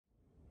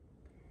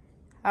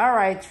All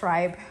right,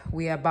 tribe,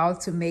 we're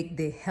about to make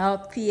the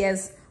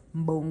healthiest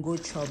Mbongo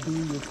Chobi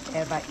you've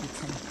ever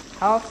eaten.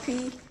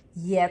 Healthy,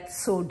 yet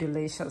so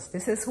delicious.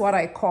 This is what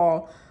I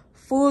call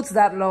foods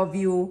that love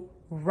you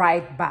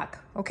right back,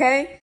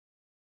 okay?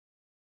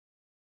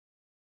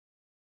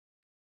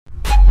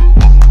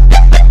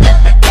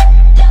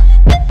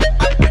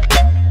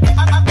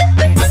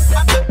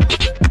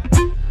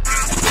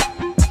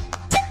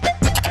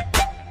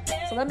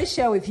 So let me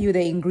share with you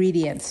the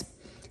ingredients.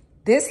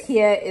 This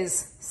here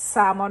is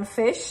salmon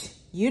fish.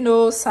 You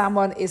know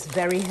salmon is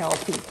very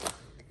healthy.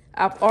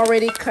 I've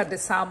already cut the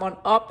salmon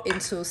up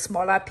into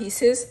smaller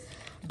pieces,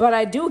 but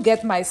I do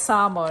get my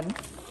salmon,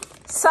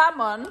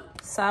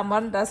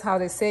 that's how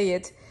they say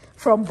it,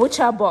 from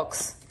Butcher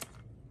Box.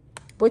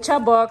 Butcher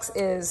Box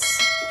is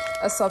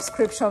a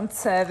subscription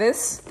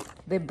service.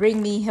 They bring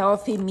me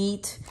healthy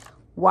meat,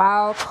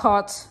 wild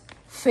caught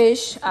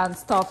fish and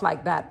stuff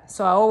like that.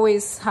 So I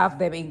always have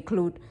them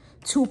include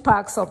 2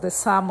 packs of the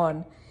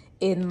salmon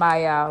in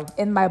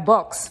my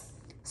box.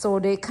 So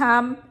they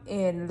come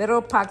in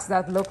little packs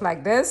that look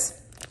like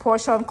this,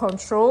 portion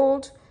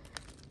controlled.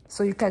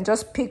 So you can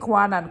just pick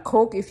one and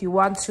cook if you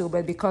want to,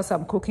 but because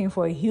I'm cooking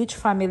for a huge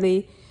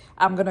family,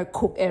 I'm gonna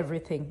cook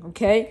everything,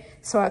 okay?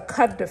 So I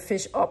cut the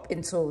fish up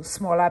into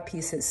smaller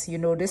pieces. You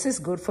know, this is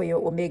good for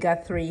your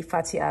omega-3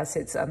 fatty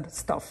acids and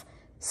stuff.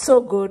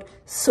 So good,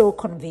 so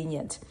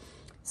convenient.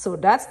 So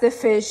that's the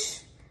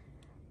fish.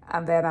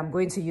 And then I'm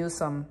going to use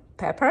some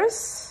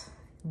peppers.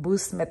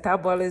 Boost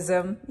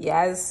metabolism.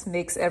 Yes,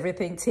 makes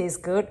everything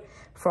taste good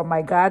from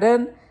my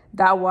garden.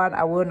 That one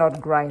I will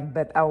not grind,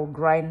 but I will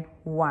grind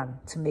one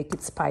to make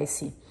it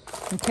spicy.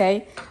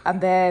 Okay,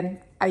 and then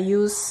I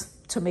use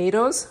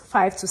tomatoes,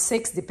 5 to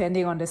 6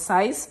 depending on the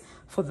size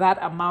for that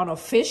amount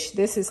of fish.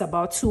 This is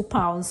about 2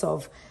 pounds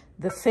of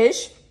the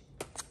fish.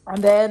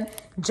 And then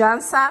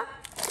jansa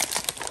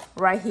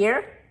right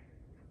here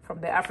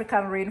from the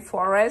African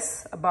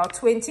rainforest, about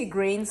 20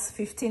 grains,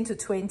 15 to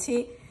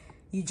 20.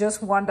 You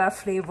just want that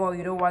flavor.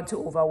 You don't want to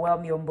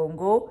overwhelm your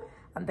mbongo.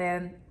 And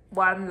then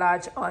 1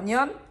 large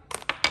onion,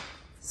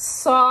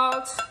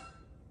 salt.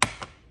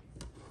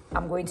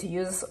 I'm going to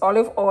use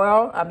olive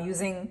oil. I'm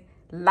using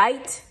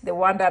light, the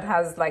one that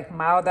has like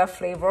milder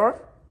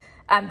flavor.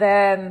 And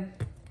then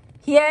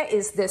here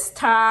is the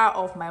star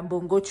of my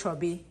Mbongo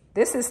Chobi.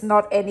 This is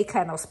not any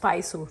kind of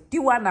spice. So do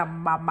you want a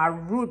mama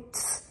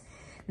roots?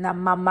 Na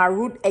mama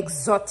root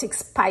exotic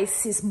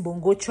spices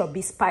Mbongo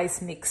Chobi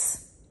spice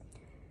mix.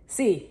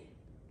 See,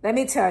 let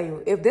me tell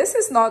you, if this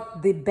is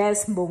not the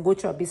best Mbongo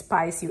Chobi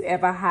spice you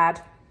ever had,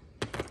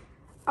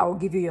 I will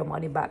give you your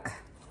money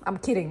back. I'm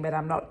kidding, but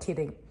I'm not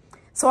kidding.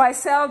 So I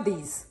sell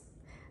these.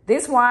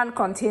 This one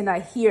container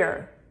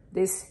here,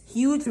 this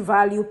huge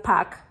value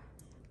pack,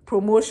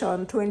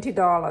 promotion,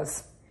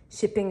 $20.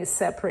 Shipping is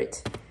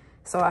separate.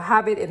 So I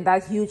have it in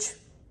that huge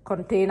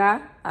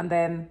container and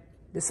then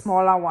the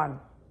smaller one,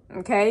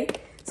 okay?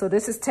 So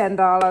this is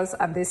 $10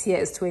 and this here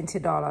is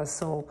 $20.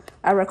 So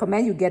I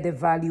recommend you get the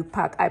value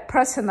pack. I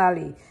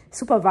personally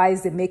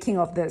supervise the making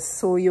of this.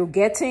 So you're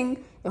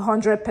getting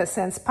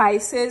 100%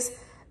 spices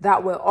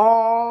that were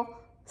all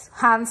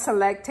hand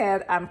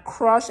selected and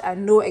crushed. I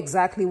know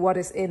exactly what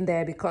is in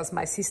there because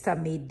my sister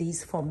made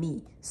these for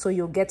me. So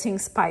you're getting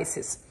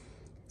spices.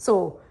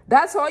 So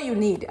that's all you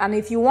need. And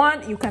if you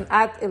want, you can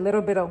add a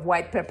little bit of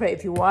white pepper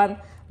if you want,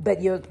 but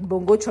your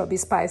Mbongo Chobi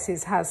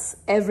spices has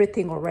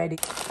everything already.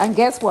 And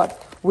guess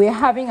what? We're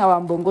having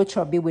our Mbongo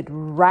Chobi with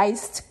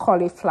riced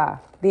cauliflower.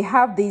 They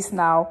have these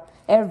now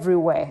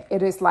everywhere.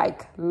 It is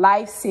like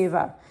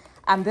lifesaver.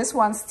 And this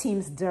one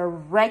steams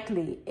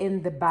directly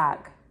in the bag.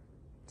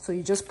 So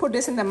you just put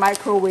this in the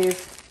microwave.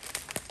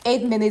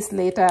 8 minutes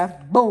later,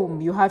 boom,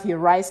 you have your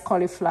rice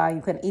cauliflower. You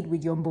can eat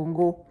with your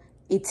Mbongo.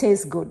 It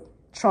tastes good.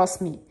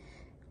 Trust me.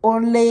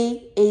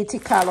 Only 80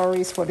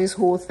 calories for this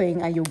whole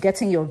thing and you're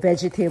getting your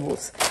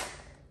vegetables.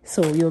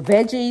 So your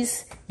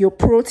veggies, your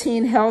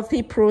protein,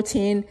 healthy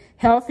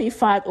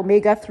fat,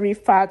 omega-3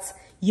 fats,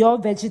 your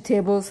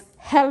vegetables.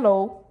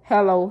 Hello,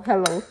 hello,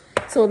 hello.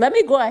 So let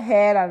me go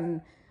ahead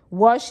and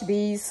wash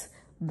these,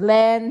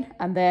 blend,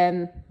 and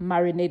then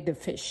marinate the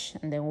fish.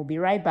 And then we'll be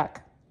right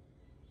back.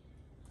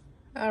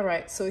 All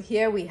right, so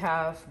here we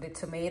have the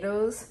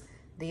tomatoes,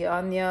 the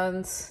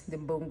onions, the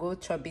Mbongo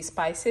Chobi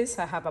spices.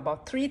 I have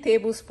about 3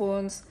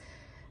 tablespoons,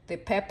 the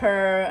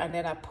pepper, and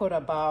then I put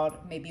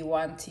about maybe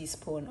 1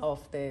 teaspoon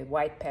of the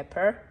white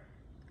pepper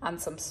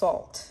and some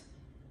salt.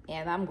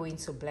 And I'm going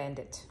to blend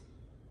it.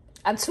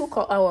 And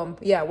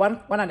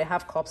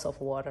 1.5 cups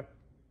of water.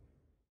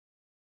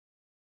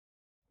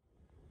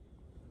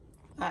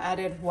 I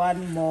added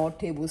 1 more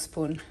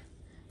tablespoon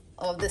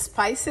of the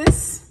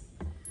spices.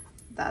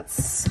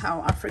 That's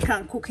how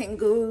African cooking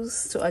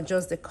goes, to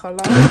adjust the color.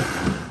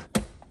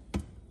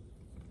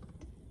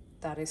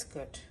 That is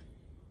good.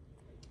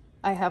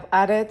 I have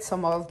added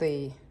some of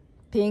the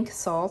pink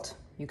salt.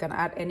 You can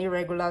add any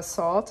regular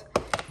salt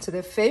to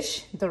the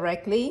fish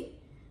directly.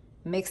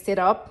 Mixed it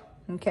up,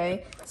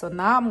 okay? So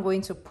now I'm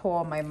going to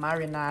pour my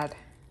marinade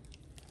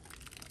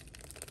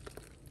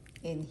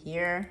in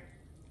here.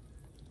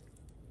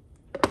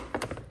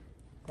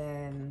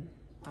 Then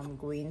I'm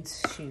going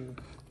to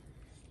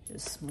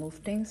just move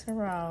things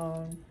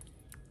around.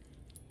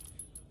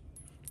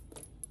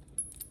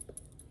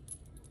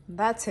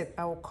 That's it.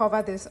 I will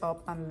cover this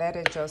up and let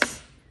it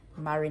just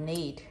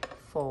marinate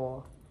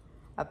for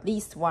at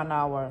least 1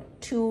 hour.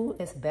 2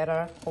 is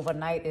better.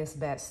 Overnight is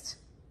best.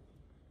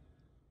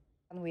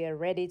 And we are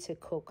ready to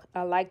cook.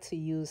 I like to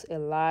use a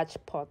large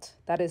pot.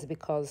 That is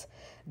because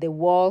the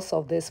walls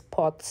of this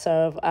pot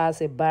serve as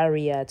a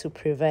barrier to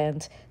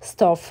prevent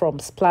stuff from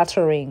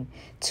splattering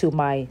to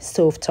my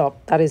stovetop.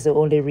 That is the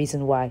only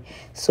reason why.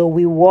 So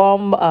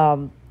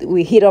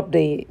we heat up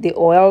the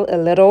oil a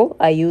little.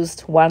 I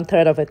used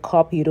 1/3 of a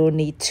cup. You don't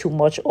need too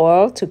much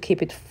oil to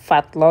keep it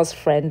fat loss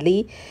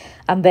friendly.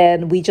 And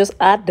then we just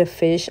add the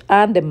fish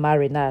and the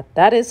marinade.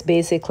 That is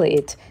basically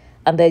it.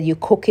 And then you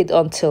cook it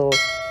until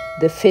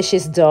the fish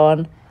is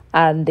done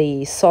and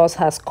the sauce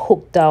has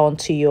cooked down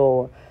to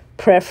your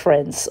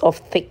preference of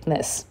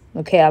thickness.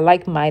 Okay, I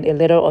like mine a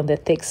little on the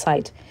thick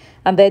side.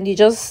 And then you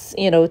just,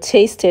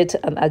 taste it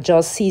and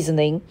adjust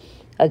seasoning,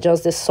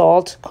 adjust the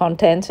salt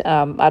content,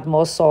 add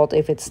more salt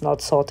if it's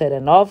not salted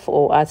enough,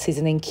 or add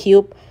seasoning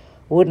cube.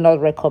 Would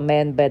not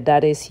recommend, but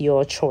that is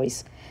your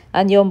choice.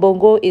 And your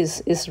mbongo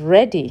is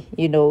ready.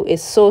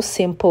 It's so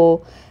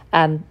simple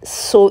and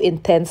so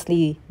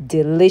intensely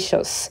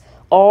delicious.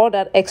 All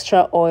that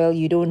extra oil,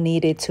 you don't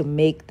need it to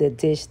make the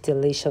dish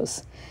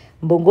delicious.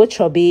 Mbongo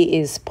Chobi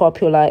is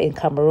popular in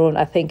Cameroon.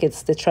 I think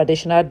it's the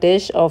traditional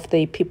dish of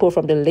the people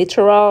from the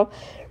littoral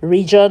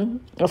region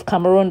of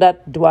Cameroon,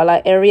 that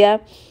Douala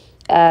area.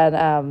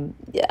 And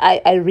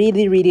I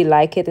really, really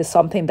like it. It's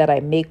something that I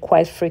make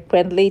quite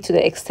frequently, to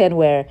the extent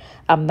where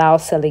I'm now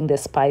selling the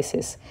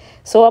spices.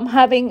 So I'm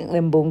having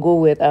mbongo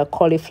with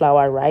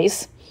cauliflower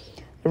rice.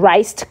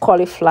 Riced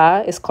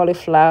cauliflower is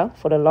cauliflower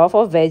for the love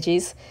of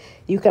veggies.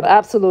 You can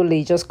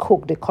absolutely just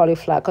cook the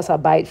cauliflower, because I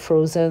buy it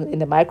frozen in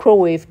the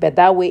microwave, but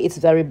that way it's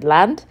very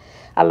bland.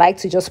 I like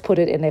to just put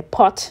it in a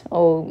pot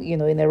or,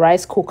 in a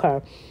rice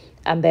cooker,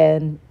 and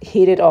then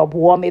heat it up,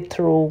 warm it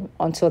through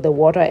until the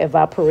water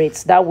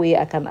evaporates. That way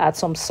I can add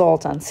some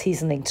salt and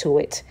seasoning to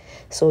it.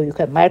 So you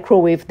can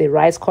microwave the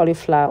rice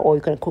cauliflower, or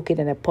you can cook it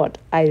in a pot.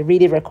 I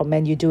really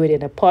recommend you do it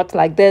in a pot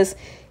like this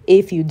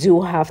if you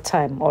do have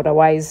time.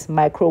 Otherwise,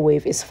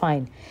 microwave is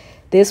fine.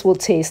 This will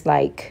taste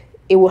like,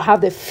 it will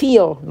have the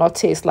feel, not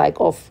taste like,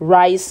 of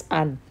rice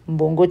and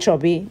Mbongo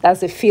Chobi. That's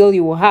the feel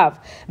you will have,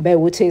 but it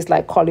will taste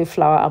like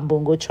cauliflower and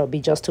Mbongo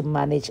Chobi, just to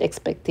manage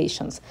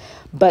expectations.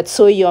 But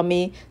so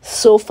yummy,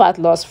 so fat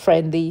loss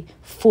friendly,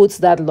 foods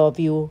that love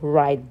you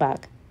right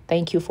back.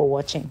 Thank you for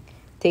watching.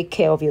 Take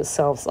care of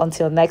yourselves.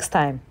 Until next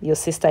time, your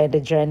sister in the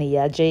journey,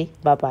 YAJE.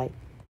 Bye-bye.